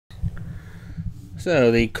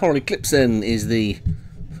So the Coral Eclipse then is the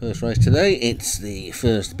first race today. It's the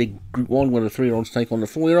first big Group 1 where the 3-year-olds take on the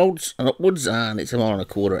 4-year-olds and upwards, and it's a mile and a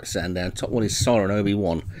quarter at Sandown. Top one is Siren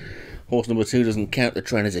Obi-Wan. Horse number 2 doesn't count, the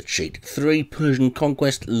trainer's a cheat. 3, Persian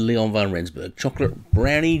Conquest, Leon van Rensburg. Chocolate,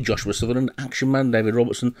 Brownie, Joshua Sutherland. Action Man, David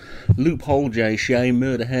Robertson. Loophole, Jay Shea.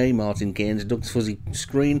 Murder Hay, Martin Cairns. Doug's Fuzzy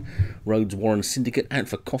Screen. Rhodes Warren Syndicate. Out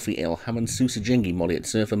for Coffee, El Hammond. Susa Jengi, Molly at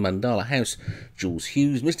Surfer. Mandala House, Jules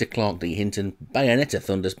Hughes. Mr. Clark, D. Hinton. Bayonetta,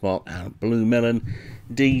 Thunderspark. And Blue Melon,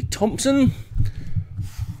 D. Thompson.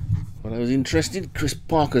 When I was interested, Chris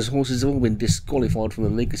Parker's horses have all been disqualified from the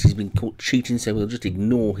league because he's been caught cheating, so we'll just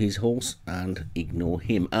ignore his horse and ignore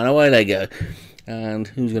him. And away they go. And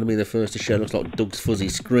who's going to be the first to show? Looks like Doug's Fuzzy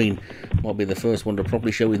Screen might be the first one to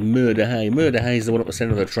properly show with Murder Hay. Murder Hay is the one up the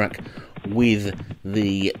centre of the track with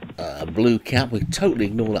the blue cap. We totally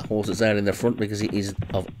ignore that horse that's out in the front because it is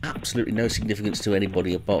of absolutely no significance to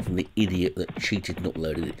anybody apart from the idiot that cheated and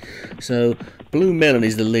uploaded it. So Blue Melon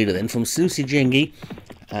is the leader then from Susi Jengi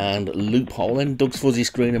and Loophole, then Doug's Fuzzy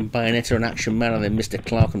Screen and Bayonetta and Action Man, and then Mr.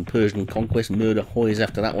 Clark and Persian Conquest. Murder Hoy is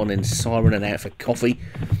after that one, then Siren and Out for Coffee,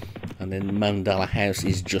 and then Mandala House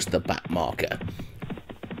is just the back marker.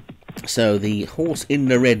 So the horse in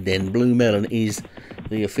the red then, Blue Melon, is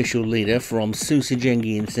the official leader from Susi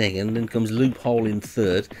Jengi in second, then comes Loophole in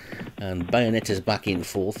third, and Bayonetta's back in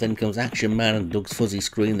fourth, then comes Action Man and Doug's Fuzzy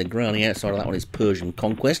Screen. The ground outside of that one is Persian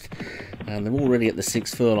Conquest, and they're already at the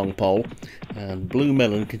 6 furlong pole, and Blue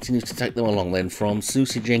Melon continues to take them along then from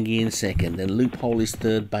Susi Jengi in second, then Loophole is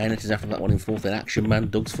third, Bayonetta's after that one in fourth, then Action Man,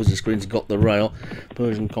 Doug's Fuzzy Screen's got the rail,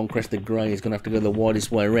 Persian Conquest, the grey, is going to have to go the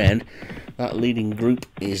widest way round. That leading group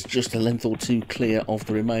is just a length or two clear of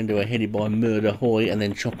the remainder, are headed by Murder Hoy, and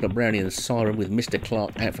then Chocolate Brownie and Siren with Mr.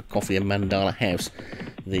 Clark, Out for Coffee and Mandala House,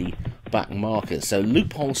 the back markers. So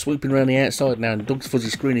Loophole sweeping around the outside now, and Doug's Fuzzy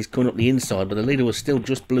Screen is coming up the inside, but the leader was still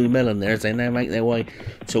just Blue Melon there as they now make their way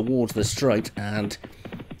towards the straight, and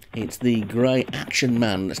it's the grey Action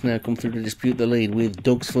Man that's now come through to dispute the lead with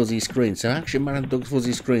Doug's Fuzzy Screen. So Action Man and Doug's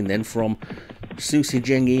Fuzzy Screen then from Susi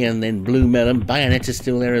Jengi, and then Blue Melon. Bayonetta's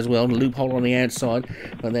still there as well, and Loophole on the outside,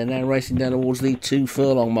 but they're now racing down towards the 2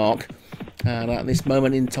 furlong mark. And at this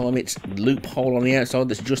moment in time, it's Loophole on the outside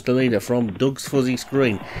that's just the leader from Doug's Fuzzy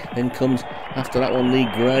Screen. Then comes, after that one, the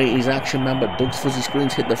grey is Action Man, but Doug's Fuzzy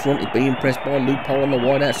Screen's hit the front. He's being pressed by Loophole on the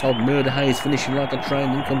wide outside. Murder Hay is finishing like a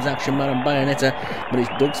train. Then comes Action Man and Bayonetta, but it's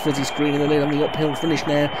Doug's Fuzzy Screen in the lead on the uphill finish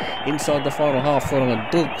now, inside the final half furlong,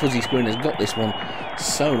 and Doug's Fuzzy Screen has got this one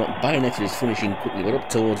sewn up. Bayonetta is finishing quickly, but up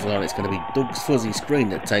towards the line, it's going to be Doug's Fuzzy Screen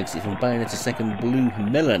that takes it from Bayonetta second. Blue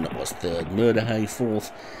Melon was third, Murder Hay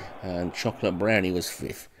fourth, and Chocolate Brownie was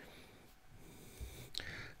 5th.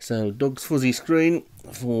 So Doug's Fuzzy Screen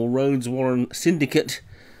for Rhodes Warren Syndicate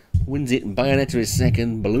wins it. Bayonetta is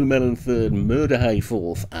second, Blue Melon third, Murder Hay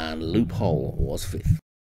fourth, and Loophole was 5th.